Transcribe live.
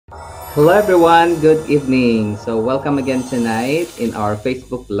Hello everyone, good evening. So welcome again tonight in our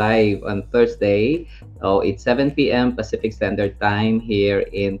Facebook Live on Thursday. It's 7 p.m. Pacific Standard Time here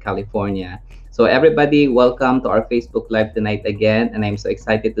in California. So everybody, welcome to our Facebook Live tonight again. And I'm so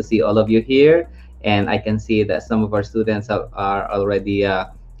excited to see all of you here. And I can see that some of our students are already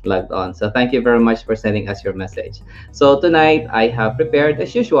logged on. So thank you very much for sending us your message. So tonight I have prepared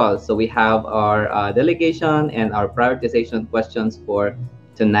as usual. So we have our delegation and our prioritization questions for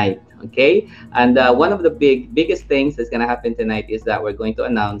tonight. Okay, and one of the biggest things that's going to happen tonight is that we're going to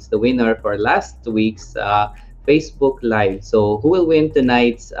announce the winner for last week's Facebook Live. So who will win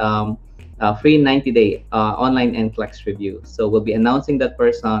tonight's free 90-day online NCLEX review? So we'll be announcing that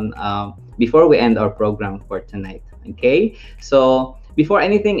person before we end our program for tonight. Okay, so before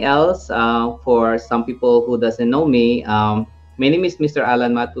anything else, for some people who doesn't know me, my name is Mr.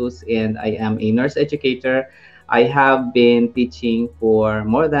 Alan Matus, and I am a nurse educator. I have been teaching for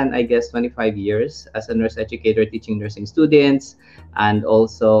more than, I guess, 25 years as a nurse educator, teaching nursing students. And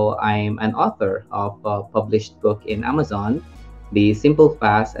also, I'm an author of a published book in Amazon, The Simple,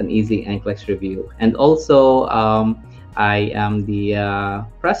 Fast, and Easy NCLEX Review. And also, I am the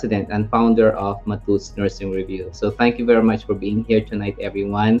president and founder of Matus Nursing Review. So thank you very much for being here tonight,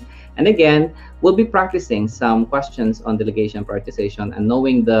 everyone. And again, we'll be practicing some questions on delegation prioritization and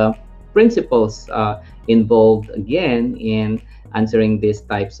knowing the principles involved again in answering these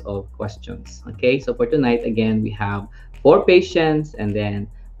types of questions. Okay, so for tonight, again, we have 4 patients, and then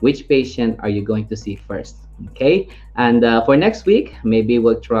which patient are you going to see first? Okay, and for next week, maybe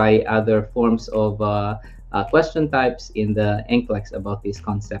we'll try other forms of question types in the NCLEX about these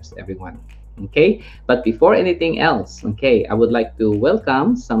concepts, everyone. Okay, but before anything else, okay, I would like to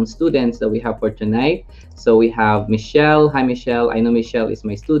welcome some students that we have for tonight. So we have Michelle. Hi, Michelle. I know Michelle is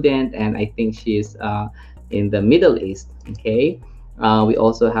my student, and I think she's in the Middle East. Okay, we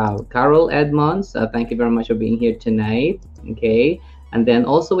also have Carol Edmonds. Thank you very much for being here tonight. Okay, and then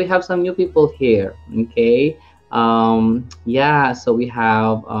also we have some new people here. Okay, yeah, so we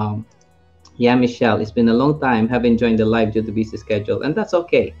have yeah, Michelle, it's been a long time. Haven't joined the live due to busy schedule, and that's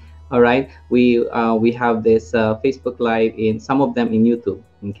okay. All right, we have this Facebook Live in some of them in YouTube.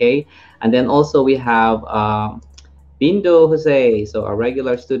 Okay, and then also we have Bindo Jose, so a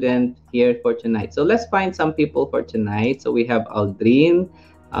regular student here for tonight. So let's find some people for tonight. So we have Aldrin.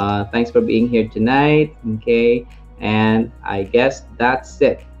 Thanks for being here tonight. Okay, and I guess that's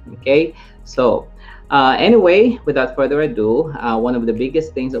it. Okay, so anyway, without further ado, one of the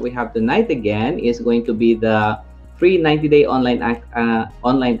biggest things that we have tonight again is going to be the free 90-day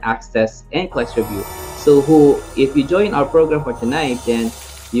online access NCLEX review. So if you join our program for tonight, then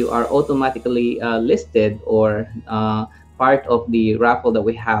you are automatically listed or part of the raffle that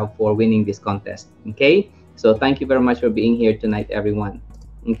we have for winning this contest. Okay, so thank you very much for being here tonight, everyone.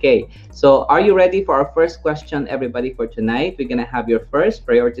 Okay, so are you ready for our first question, everybody, for tonight? We're gonna have your first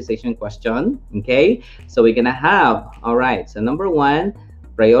prioritization question. Okay, so we're gonna have, all right, so number 1,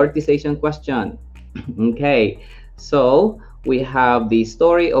 prioritization question. Okay, so we have the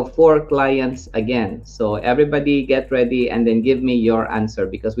story of 4 clients again. So everybody get ready and then give me your answer,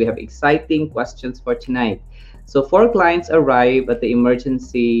 because we have exciting questions for tonight. So 4 clients arrive at in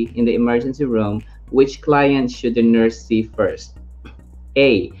the emergency room. Which client should the nurse see first?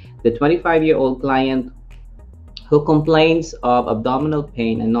 A, the 25-year-old client who complains of abdominal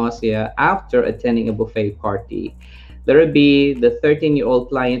pain and nausea after attending a buffet party. Letter B, the 13-year-old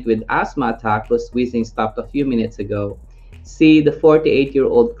client with asthma attack whose wheezing stopped a few minutes ago. C, the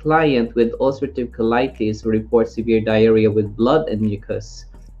 48-year-old client with ulcerative colitis who reports severe diarrhea with blood and mucus.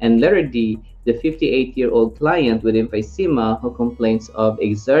 And letter D, the 58-year-old client with emphysema who complains of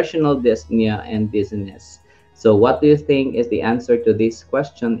exertional dyspnea and dizziness. So what do you think is the answer to this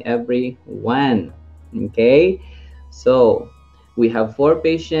question, everyone? Okay, so we have 4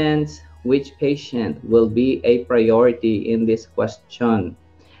 patients. Which patient will be a priority in this question?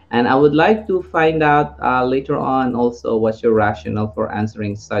 And I would like to find out later on also what's your rationale for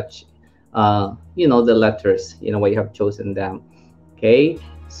answering such, the letters, why you have chosen them. Okay,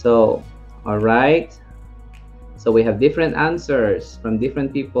 so, all right. So we have different answers from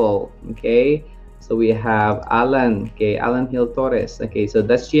different people. Okay, so we have Alan, okay, Alan Hill Torres. Okay, so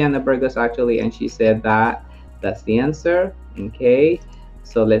that's Gianna Burgos actually, and she said that that's the answer. Okay,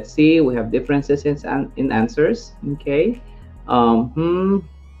 so let's see, we have differences in answers. Okay,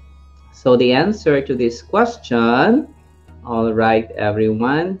 so the answer to this question, all right,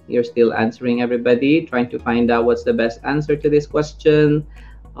 everyone, you're still answering, everybody, trying to find out what's the best answer to this question.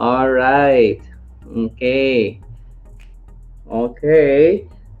 All right, okay. Okay,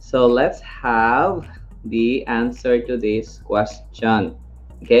 so let's have the answer to this question.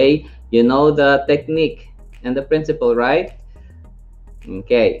 Okay, You know the technique and the principle, right?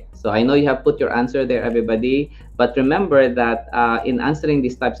 Okay, so I know you have put your answer there, everybody. But remember that in answering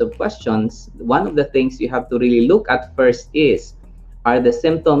these types of questions, one of the things you have to really look at first is, are the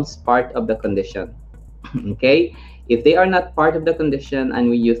symptoms part of the condition? Okay, if they are not part of the condition and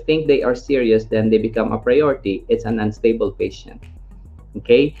when you think they are serious, then they become a priority. It's an unstable patient.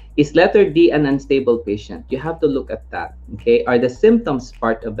 Okay, is letter D an unstable patient? You have to look at that. Okay, are the symptoms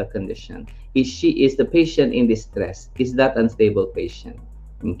part of the condition? Is the patient in distress? Is that unstable patient?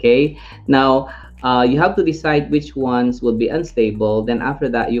 Okay, now you have to decide which ones will be unstable. Then after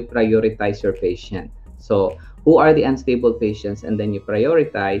that, you prioritize your patient. So who are the unstable patients, and then you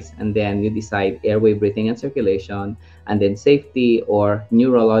prioritize, and then you decide airway, breathing, and circulation, and then safety or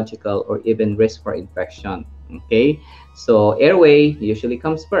neurological or even risk for infection. Okay, so airway usually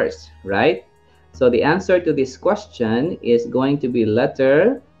comes first, right? So the answer to this question is going to be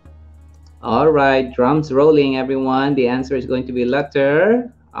letter. All right, drums rolling, everyone. The answer is going to be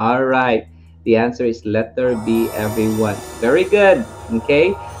letter. All right, the answer is letter B, everyone. Very good.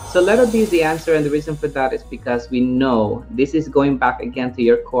 Okay, so letter B is the answer, and the reason for that is because we know this is going back again to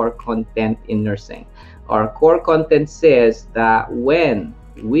your core content in nursing. Our core content says that when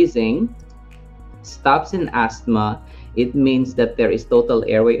wheezing stops in asthma, it means that there is total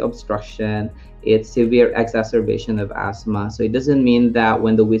airway obstruction. It's severe exacerbation of asthma. So it doesn't mean that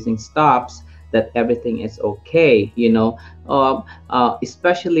when the wheezing stops, that everything is okay,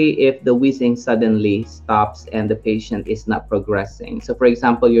 especially if the wheezing suddenly stops and the patient is not progressing. So for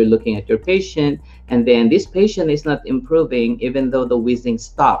example, you're looking at your patient and then this patient is not improving even though the wheezing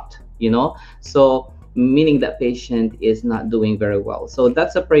stopped, so meaning that patient is not doing very well. So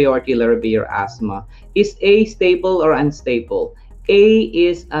that's a priority letter B or asthma. Is A stable or unstable? A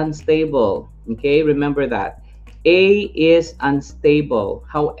is unstable. Okay, remember that. A is unstable.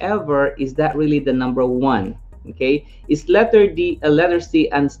 However, is that really the number one? Okay, is letter C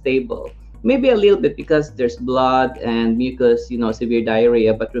unstable? Maybe a little bit because there's blood and mucus, severe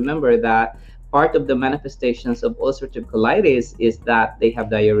diarrhea. But remember that part of the manifestations of ulcerative colitis is that they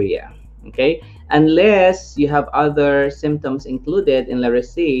have diarrhea. Okay, unless you have other symptoms included in letter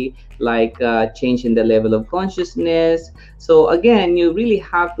C, like change in the level of consciousness. So again, you really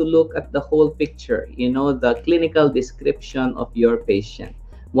have to look at the whole picture, the clinical description of your patient.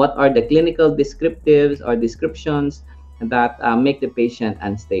 What are the clinical descriptives or descriptions that make the patient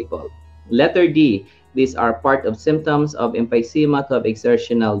unstable? Letter D, these are part of symptoms of emphysema to have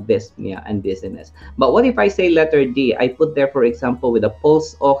exertional dyspnea and dizziness. But what if I say letter D? I put there, for example, with a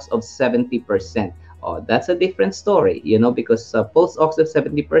pulse ox of 70%. Oh, that's a different story, because pulse ox of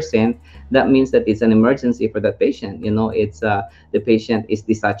 70%, that means that it's an emergency for the patient. It's the patient is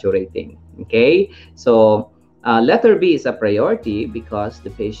desaturating. Okay, so letter B is a priority because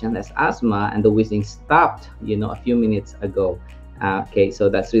the patient has asthma and the wheezing stopped, a few minutes ago. Okay, so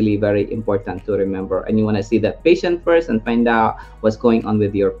that's really very important to remember. And you want to see that patient first and find out what's going on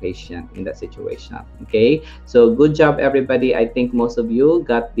with your patient in that situation. Okay, so good job, everybody. I think most of you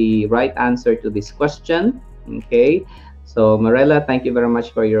got the right answer to this question. Okay, so Marella, thank you very much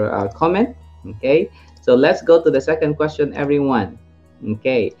for your comment. Okay, so let's go to the second question, everyone.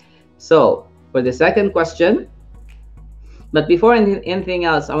 Okay, so for the second question, but before anything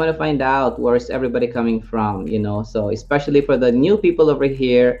else, I want to find out where's everybody coming from, so especially for the new people over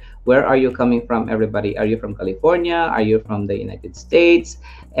here, where are you coming from, everybody? Are you from California? Are you from the United States?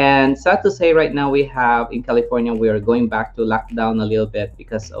 And sad to say right now, we have in California, we are going back to lockdown a little bit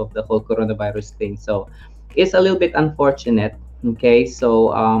because of the whole coronavirus thing. So it's a little bit unfortunate. Okay,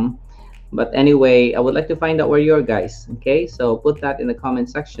 so but anyway, I would like to find out where you're guys. Okay, so put that in the comment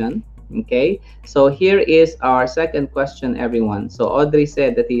section. Okay, so here is our second question, everyone. So Audrey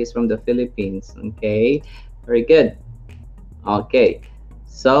said that he is from the Philippines. Okay, very good. Okay,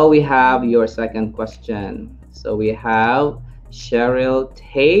 so we have your second question. So we have Cheryl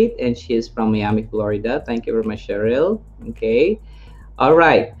Tate, and she is from Miami, Florida. Thank you very much, Cheryl. Okay, all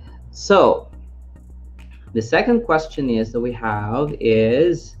right. So the second question is that we have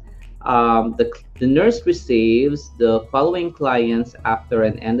is the nurse receives the following clients after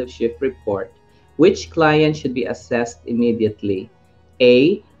an end of shift report. Which client should be assessed immediately?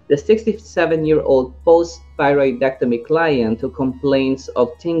 A, the 67-year-old post-thyroidectomy client who complains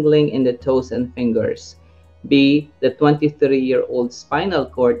of tingling in the toes and fingers. B, the 23-year-old spinal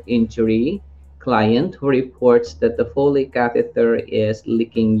cord injury client who reports that the Foley catheter is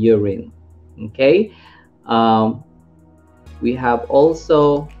leaking urine. Okay, we have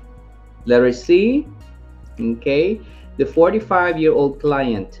also letter C, okay, the 45-year-old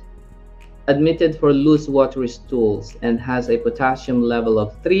client admitted for loose watery stools and has a potassium level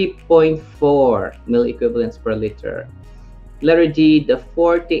of 3.4 milliequivalents per liter. Letter D, the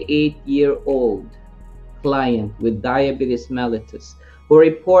 48-year-old client with diabetes mellitus who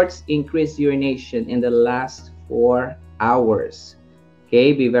reports increased urination in the last 4 hours.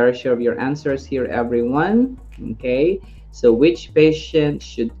 Okay, be very sure of your answers here, everyone. Okay, so which patient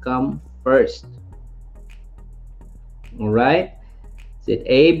should come first? All right, is it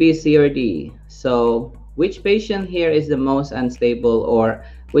A, B, C, or D? So which patient here is the most unstable, or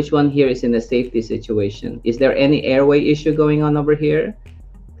which one here is in a safety situation? Is there any airway issue going on over here?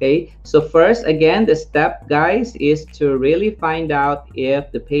 Okay, so first, again, the step, guys, is to really find out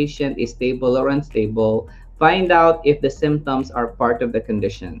if the patient is stable or unstable. Find out if the symptoms are part of the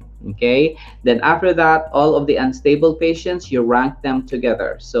condition. Okay, then after that, all of the unstable patients, you rank them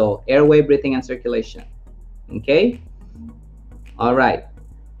together. So airway, breathing, and circulation. Okay, all right.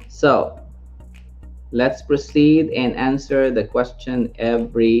 So let's proceed and answer the question,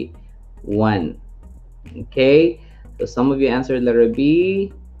 everyone. Okay, so some of you answered letter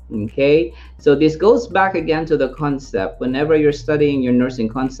B. Okay, so this goes back again to the concept. Whenever you're studying your nursing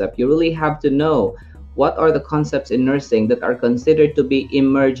concept, you really have to know what are the concepts in nursing that are considered to be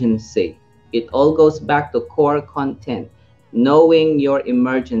emergency. It all goes back to core content, knowing your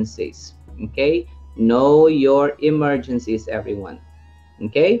emergencies. Okay, know your emergencies, everyone.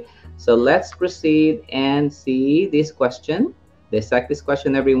 Okay, so let's proceed and see this question. Dissect this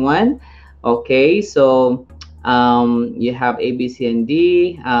question, everyone. Okay, so you have A, B, C, and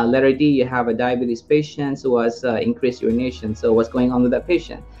D. Letter D, you have a diabetes patient who has increased urination. So what's going on with that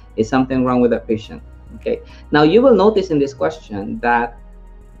patient? Is something wrong with that patient? Okay, now you will notice in this question that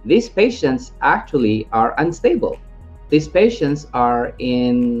these patients actually are unstable. These patients are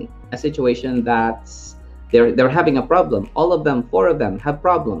in a situation that's they're having a problem. All of them, 4 of them, have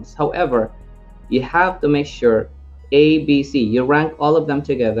problems. However, you have to make sure A, B, C. You rank all of them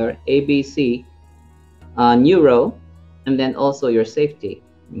together, A, B, C, neuro, and then also your safety.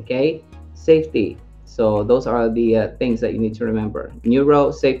 Okay, safety. So those are the things that you need to remember: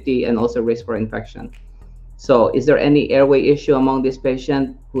 neuro, safety, and also risk for infection. So is there any airway issue among this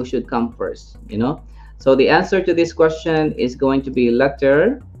patient? Who should come first? So the answer to this question is going to be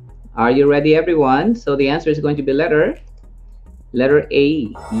letter. Are you ready, everyone? So the answer is going to be letter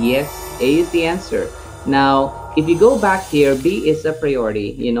A. Yes, A is the answer. Now, if you go back here, B is a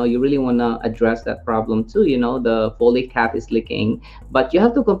priority. You really want to address that problem too. The Foley cat is leaking, but you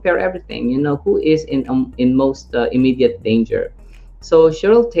have to compare everything. Who is in most immediate danger. So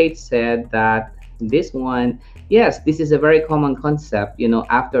Cheryl Tate said that this one, yes, this is a very common concept.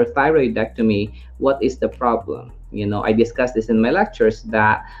 After thyroidectomy, what is the problem? I discussed this in my lectures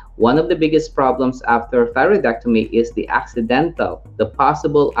that one of the biggest problems after thyroidectomy is the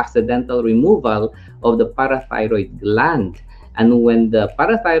possible accidental removal of the parathyroid gland. And when the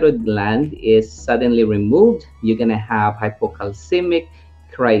parathyroid gland is suddenly removed, you're going to have hypocalcemic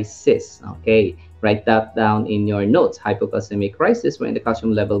crisis. Okay, write that down in your notes. Hypocalcemic crisis, when the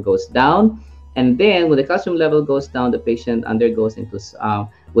calcium level goes down. And then when the calcium level goes down, the patient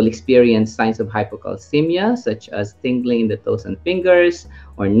will experience signs of hypocalcemia, such as tingling in the toes and fingers,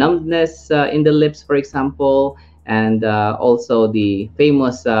 or numbness in the lips, for example, and also the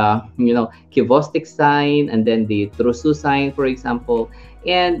famous, Kivostic sign, and then the Trousseau sign, for example.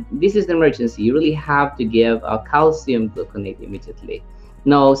 And this is an emergency. You really have to give a calcium gluconate immediately.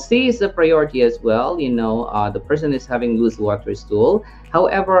 Now, C is a priority as well. The person is having loose water stool.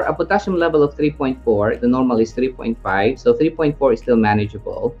 However, a potassium level of 3.4, the normal is 3.5, so 3.4 is still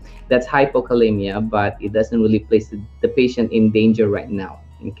manageable. That's hypokalemia, but it doesn't really place the patient in danger right now.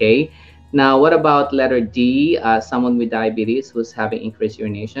 Okay. Now, what about letter D? Someone with diabetes who's having increased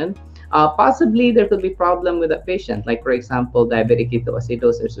urination. Possibly there could be problem with that patient, like for example, diabetic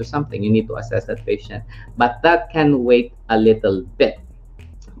ketoacidosis or something. You need to assess that patient, but that can wait a little bit.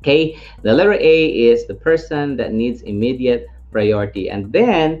 Okay, the letter A is the person that needs immediate priority. And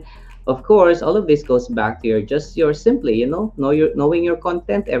then, of course, all of this goes back to your simply, knowing your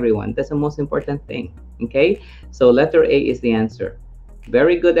content, everyone. That's the most important thing. Okay, so letter A is the answer.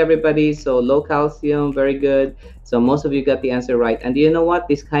 Very good, everybody. So low calcium, very good. So most of you got the answer right. And you know what?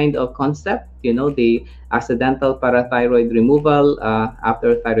 This kind of concept, the accidental parathyroid removal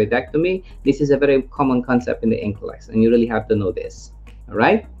after thyroidectomy, this is a very common concept in the NCLEX, and you really have to know this. All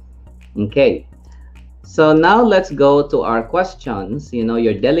right. Okay. So now let's go to our questions,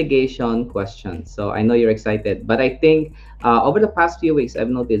 your delegation questions. So I know you're excited, but I think over the past few weeks, I've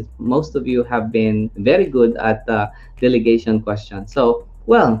noticed most of you have been very good at delegation questions. So,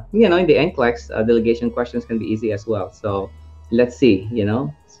 well, in the NCLEX, delegation questions can be easy as well. So let's see,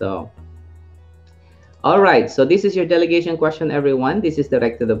 so All right, so this is your delegation question, everyone. This is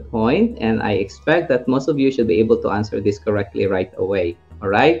direct to the point, and I expect that most of you should be able to answer this correctly right away. All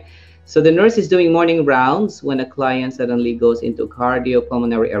right, so the nurse is doing morning rounds when a client suddenly goes into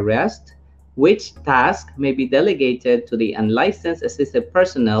cardiopulmonary arrest. Which task may be delegated to the unlicensed assisted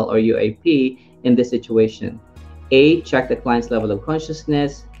personnel or UAP in this situation? A, check the client's level of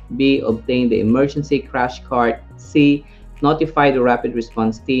consciousness. B, obtain the emergency crash cart. C, notify the rapid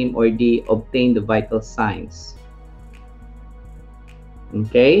response team. Or D, obtain the vital signs.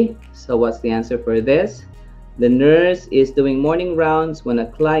 Okay, so what's the answer for this? The nurse is doing morning rounds when a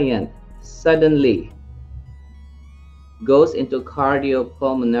client suddenly goes into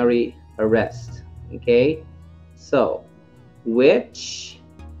cardiopulmonary arrest. Okay, so which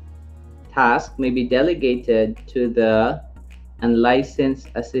task may be delegated to the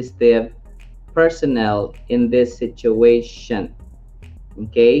unlicensed assistive personnel in this situation?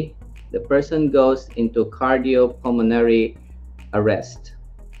 Okay, the person goes into cardiopulmonary arrest.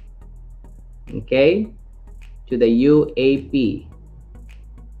 Okay, to the UAP.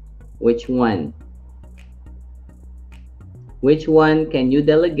 Which one? Which one can you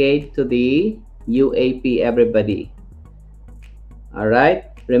delegate to the UAP, everybody? All right,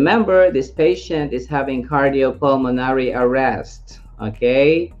 remember this patient is having cardiopulmonary arrest.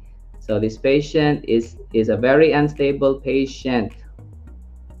 Okay, so this patient is a very unstable patient.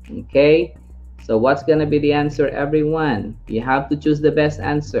 Okay, so what's gonna be the answer, everyone? You have to choose the best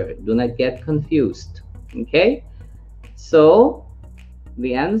answer. Do not get confused. Okay, so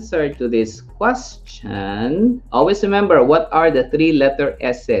the answer to this question, always remember, what are the three-letter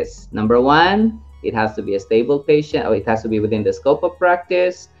S's? Number one, it has to be a stable patient, or it has to be within the scope of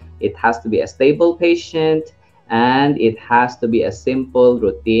practice. It has to be a stable patient, and it has to be a simple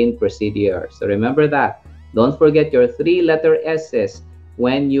routine procedure. So remember that. Don't forget your three-letter S's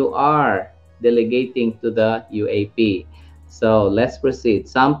when you are delegating to the UAP. So let's proceed.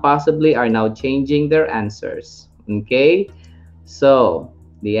 Some possibly are now changing their answers. Okay, so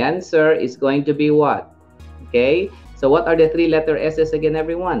the answer is going to be what? Okay, so what are the three-letter S's again,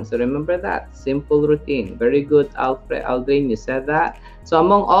 everyone? So remember that. Simple routine. Very good, Alfred, Aldrin, you said that. So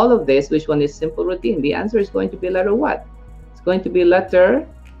among all of this, which one is simple routine? The answer is going to be letter what? It's going to be letter,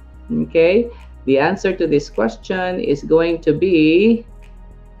 okay, the answer to this question is going to be,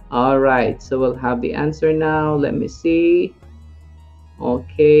 all right, so we'll have the answer now. Let me see.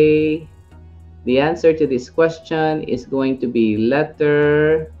 Okay, the answer to this question is going to be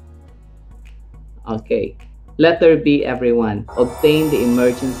letter, okay, letter B, everyone. Obtain the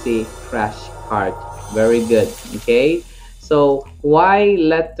emergency crash cart. Very good. Okay, so why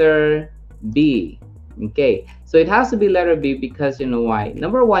letter B? Okay, so it has to be letter B because you know why.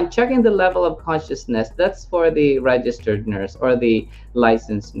 Number one, checking the level of consciousness. That's for the registered nurse or the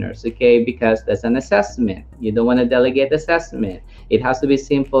licensed nurse. Okay, because that's an assessment. You don't want to delegate assessment. It has to be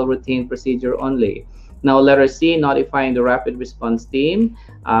simple routine procedure only. Now, letter C, notifying the rapid response team.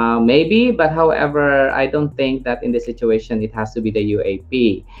 Maybe, but however, I don't think that in this situation it has to be the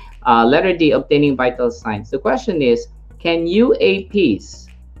UAP. Letter D, obtaining vital signs. The question is, can UAPs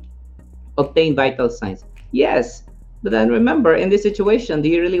obtain vital signs? Yes, but then remember, in this situation, do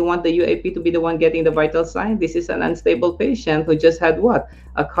you really want the UAP to be the one getting the vital sign? This is an unstable patient who just had what?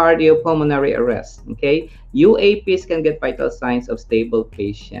 A cardiopulmonary arrest. Okay, UAPs can get vital signs of stable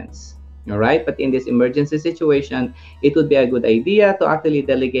patients. All right, but in this emergency situation, it would be a good idea to actually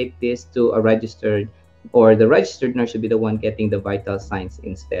delegate this to a registered, or the registered nurse should be the one getting the vital signs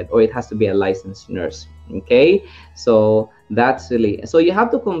instead, or it has to be a licensed nurse. Okay, so that's really, so you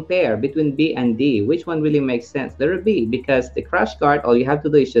have to compare between B and D. Which one really makes sense? Letter B, because the crash cart, all you have to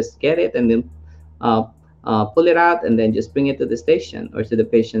do is just get it and then pull it out and then just bring it to the station or to the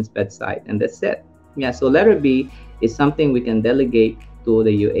patient's bedside, and that's it. Yeah, so letter B is something we can delegate to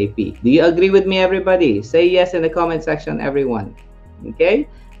the UAP. Do you agree with me, everybody? Say yes in the comment section, everyone. Okay,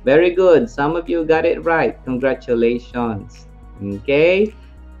 very good. Some of you got it right. Congratulations. Okay,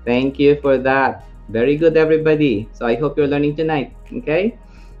 thank you for that. Very good, everybody. So I hope you're learning tonight. Okay,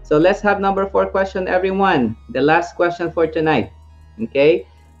 so let's have number 4 question, everyone. The last question for tonight. Okay,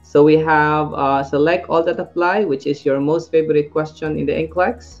 so we have select all that apply, which is your most favorite question in the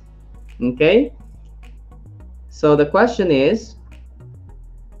NCLEX. Okay, so the question is,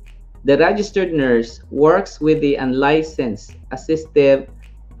 the registered nurse works with the unlicensed assistive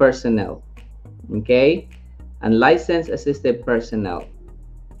personnel. Okay, unlicensed assistive personnel,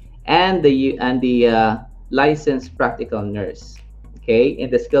 and the licensed practical nurse. Okay,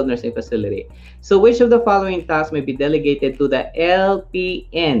 in the skilled nursing facility. So which of the following tasks may be delegated to the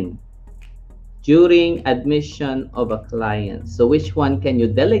LPN during admission of a client? So which one can you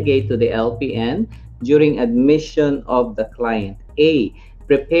delegate to the LPN during admission of the client? A.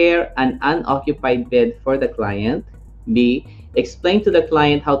 Prepare an unoccupied bed for the client. B. Explain to the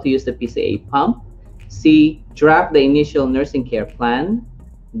client how to use the PCA pump. C. Draft the initial nursing care plan.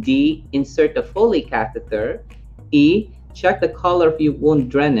 D. Insert a Foley catheter. E. Check the color of your wound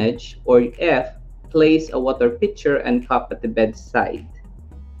drainage. Or F. Place a water pitcher and cup at the bedside.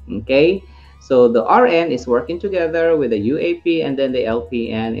 Okay, so the RN is working together with the UAP and then the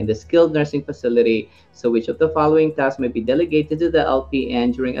LPN in the skilled nursing facility. So which of the following tasks may be delegated to the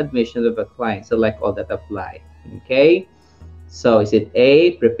LPN during admission of a client? Select all that apply. Okay, so is it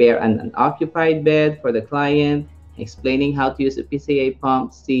A, prepare an unoccupied bed for the client, explaining how to use a PCA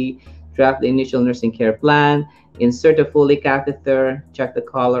pump. C, draft the initial nursing care plan, insert a Foley catheter, check the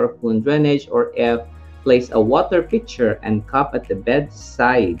color of wound drainage. Or F, place a water pitcher and cup at the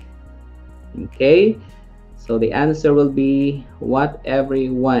bedside. Okay, so the answer will be what,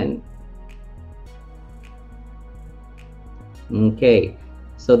 everyone? Okay,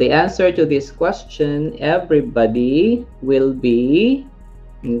 so the answer to this question, everybody, will be,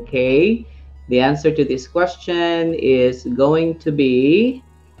 okay, the answer to this question is going to be,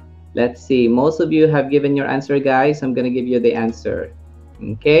 let's see, most of you have given your answer, guys. I'm going to give you the answer.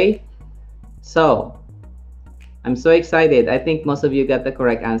 Okay, so I'm so excited. I think most of you got the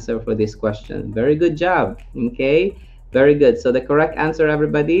correct answer for this question. Very good job. Okay, very good. So the correct answer,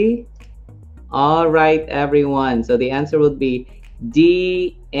 everybody? All right, everyone. So the answer would be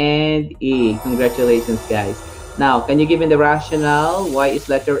D and E. Congratulations, guys. Now, can you give me the rationale? Why is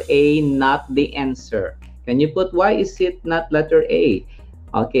letter A not the answer? Can you put why is it not letter A?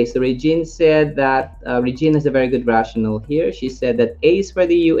 Okay, so Regine said that, Regine has a very good rationale here. She said that A is for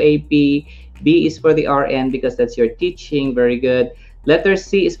the UAP, B is for the RN because that's your teaching. Very good. Letter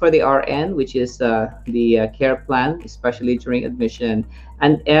C is for the RN, which is the care plan, especially during admission.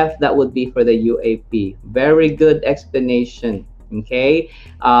 And F, that would be for the UAP. Very good explanation. Okay.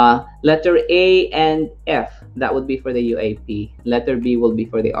 Letter A and F, that would be for the UAP. Letter B will be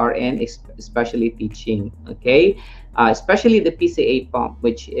for the RN, especially teaching. Okay. Especially the PCA pump,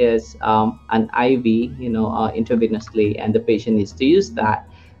 which is an IV, intravenously, and the patient needs to use that.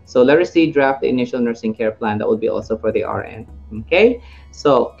 So letter C, draft the initial nursing care plan. That would be also for the RN. Okay.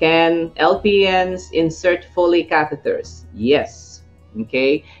 So can LPNs insert Foley catheters? Yes.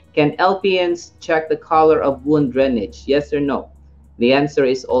 Okay. Can LPNs check the color of wound drainage? Yes or no? The answer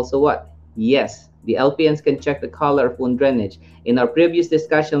is also what? Yes. The LPNs can check the color of wound drainage. In our previous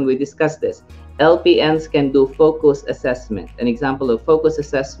discussion, we discussed this. LPNs can do focus assessment. An example of focus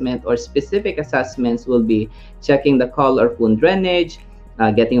assessment or specific assessments will be checking the color of wound drainage,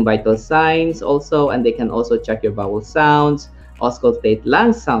 getting vital signs also, and they can also check your bowel sounds, auscultate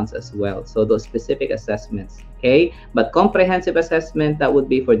lung sounds as well. So those specific assessments, okay? But comprehensive assessment, that would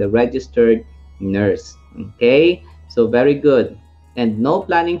be for the registered nurse, okay? So very good. And no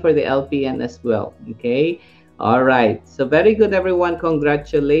planning for the LPN as well, okay? All right, so very good, everyone.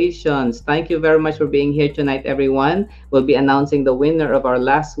 Congratulations. Thank you very much for being here tonight, everyone. We'll be announcing the winner of our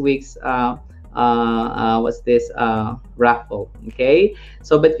last week's raffle. Okay,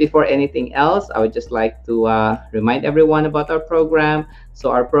 so but before anything else, I would just like to remind everyone about our program. So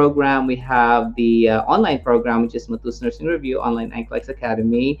our program, we have the online program, which is Matus Nursing Review Online NCLEX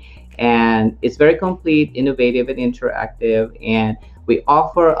Academy, and it's very complete, innovative, and interactive, and we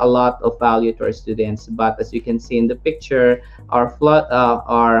offer a lot of value to our students. But as you can see in the picture, our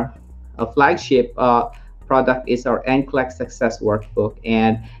flagship product is our NCLEX Success Workbook.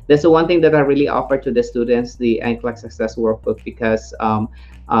 And that's the one thing that I really offer to the students, the NCLEX Success Workbook, because a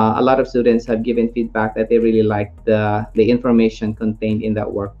lot of students have given feedback that they really like the information contained in that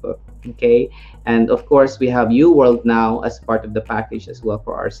workbook. Okay, and of course we have UWorld now as part of the package as well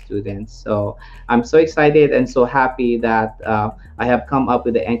for our students. So I'm so excited and so happy that I have come up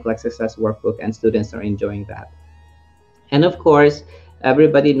with the NCLEX Success Workbook, and students are enjoying that. And of course,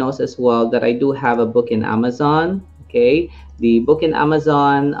 everybody knows as well that I do have a book in Amazon. Okay, the book in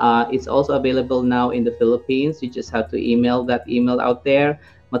Amazon is also available now in the Philippines. You just have to email that email out there,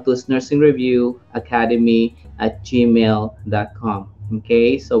 Matus Nursing Review Academy @gmail.com.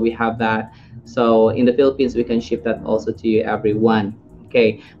 Okay, so we have that. So in the Philippines, we can ship that also to you, everyone.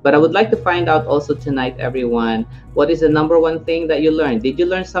 Okay, but I would like to find out also tonight, everyone, what is the number one thing that you learned? Did you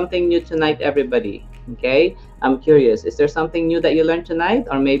learn something new tonight, everybody? Okay, I'm curious. Is there something new that you learned tonight?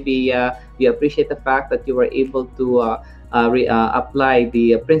 Or maybe you appreciate the fact that you were able to apply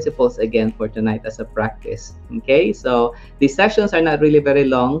the principles again for tonight as a practice. Okay, so these sessions are not really very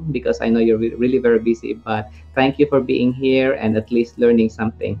long because I know you're really very busy, but thank you for being here and at least learning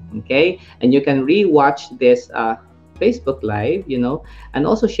something. Okay, and you can re-watch this Facebook Live, and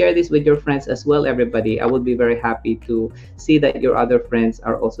also share this with your friends as well, everybody. I would be very happy to see that your other friends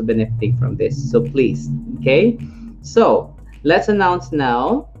are also benefiting from this. So please, okay? So let's announce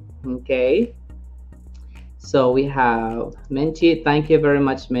now, okay? So we have Menchi. Thank you very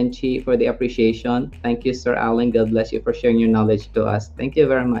much, Menchi, for the appreciation. Thank you, Sir Alan. God bless you for sharing your knowledge to us. Thank you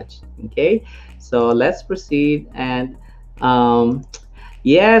very much. Okay, so let's proceed. And um,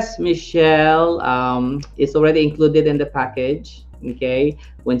 yes, Michelle, it's already included in the package. Okay,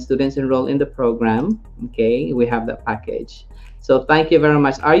 when students enroll in the program, okay, we have that package. So thank you very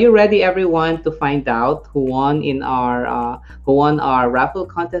much. Are you ready, everyone, to find out who won our raffle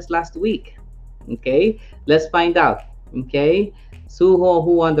contest last week? Okay, let's find out. Okay, Suho,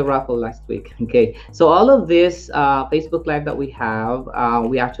 who won the raffle last week? Okay, so all of this Facebook Live that we have,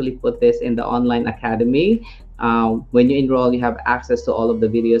 we actually put this in the online academy. When you enroll, you have access to all of the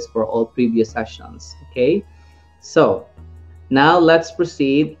videos for all previous sessions. Okay, so now let's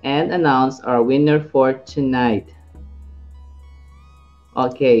proceed and announce our winner for tonight.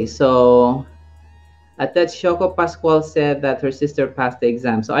 Okay, so at that, Shoko Pascual said that her sister passed the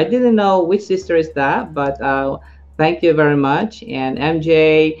exam. So I didn't know which sister is that, but thank you very much. And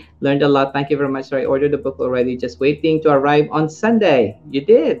MJ learned a lot. Thank you very much. So I ordered the book already, just waiting to arrive on Sunday. You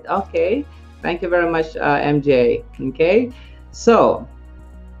did? Okay. Thank you very much, MJ. Okay. So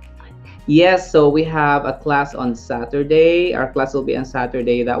yes, so we have a class on Saturday. Our class will be on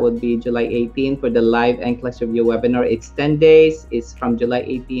Saturday. That would be July 18 for the live NCLEX review webinar. It's 10 days. It's from July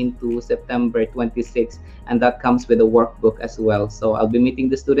 18 to September 26, and that comes with a workbook as well. So I'll be meeting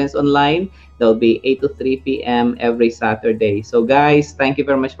the students online. There'll be 8 to 3 p.m. every Saturday. So guys, thank you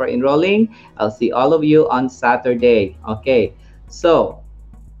very much for enrolling. I'll see all of you on Saturday. Okay, so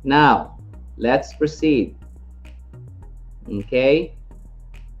now let's proceed. Okay.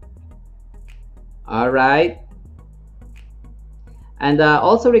 All right. And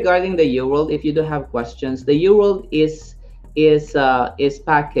also regarding the UWorld, if you do have questions, the UWorld is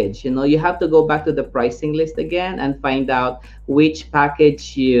packaged. You have to go back to the pricing list again and find out which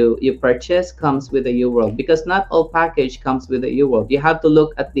package you purchase comes with the UWorld, because not all package comes with the UWorld. You have to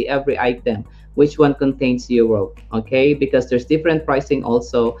look at the every item, which one contains UWorld, okay? Because there's different pricing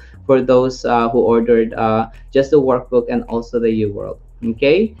also for those who ordered just the workbook and also the UWorld,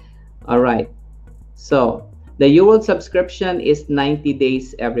 okay? All right. So the UWorld subscription is 90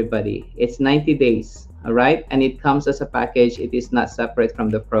 days, everybody. It's 90 days, all right? And it comes as a package. It is not separate from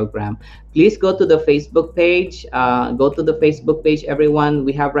the program. Please go to the Facebook page. Go to the Facebook page, everyone.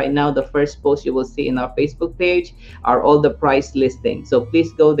 We have right now the first post you will see in our Facebook page are all the price listings. So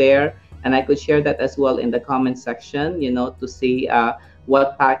please go there. And I could share that as well in the comment section, to see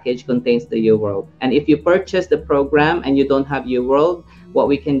what package contains the UWorld. And if you purchase the program and you don't have UWorld, what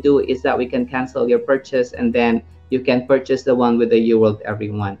we can do is that we can cancel your purchase, and then you can purchase the one with the UWorld,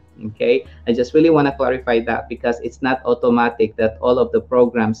 everyone. Okay, I just really want to clarify that, because it's not automatic that all of the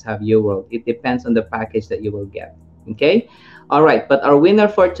programs have UWorld. It depends on the package that you will get. Okay, all right. But our winner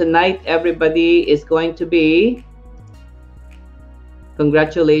for tonight, everybody, is going to be,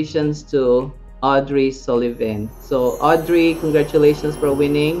 congratulations to Audrey Sullivan. So Audrey, congratulations for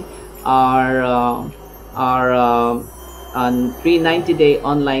winning our on 390-day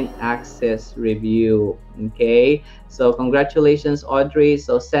online access review. Okay, so congratulations, Audrey.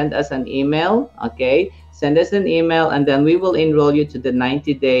 So send us an email. Okay, send us an email, and then we will enroll you to the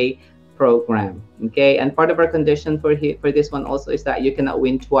 90-day program. Okay, and part of our condition for this one also is that you cannot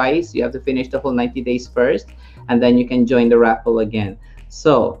win twice. You have to finish the whole 90 days first, and then you can join the raffle again.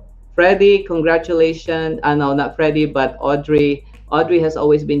 So Freddie, congratulations. No, not Freddie, but Audrey. Audrey has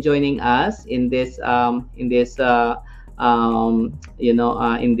always been joining us in this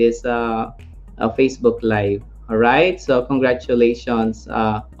Facebook Live. All right. So congratulations,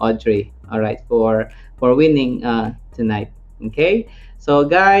 Audrey. All right, for winning tonight. Okay. So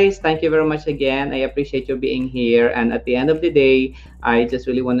guys, thank you very much again. I appreciate you being here. And at the end of the day, I just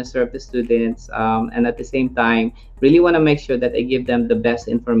really want to serve the students, and at the same time, really want to make sure that I give them the best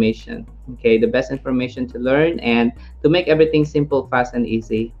information. Okay, the best information to learn and to make everything simple, fast, and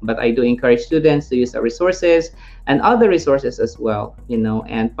easy. But I do encourage students to use our resources and other resources as well,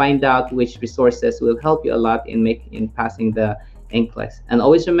 and find out which resources will help you a lot in passing the NCLEX. And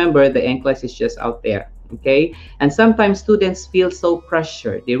always remember, the NCLEX is just out there. Okay, and sometimes students feel so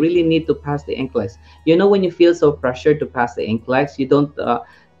pressured. They really need to pass the NCLEX. When you feel so pressured to pass the NCLEX, you don't.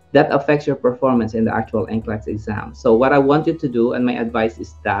 That affects your performance in the actual NCLEX exam. So what I want you to do, and my advice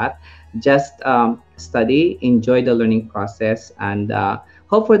is that just study, enjoy the learning process, and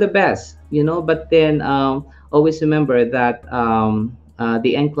hope for the best. But then always remember that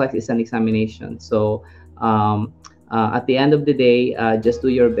the NCLEX is an examination. So At the end of the day, just do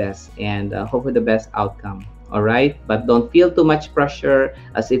your best and hope for the best outcome. All right, but don't feel too much pressure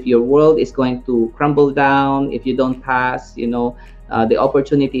as if your world is going to crumble down if you don't pass. The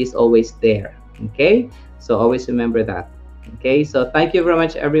opportunity is always there. Okay, so always remember that. Okay, so thank you very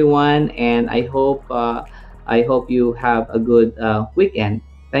much, everyone, and I hope you have a good weekend.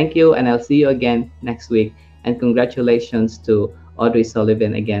 Thank you, and I'll see you again next week. And congratulations to Audrey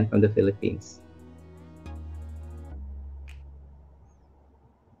Sullivan again from the Philippines.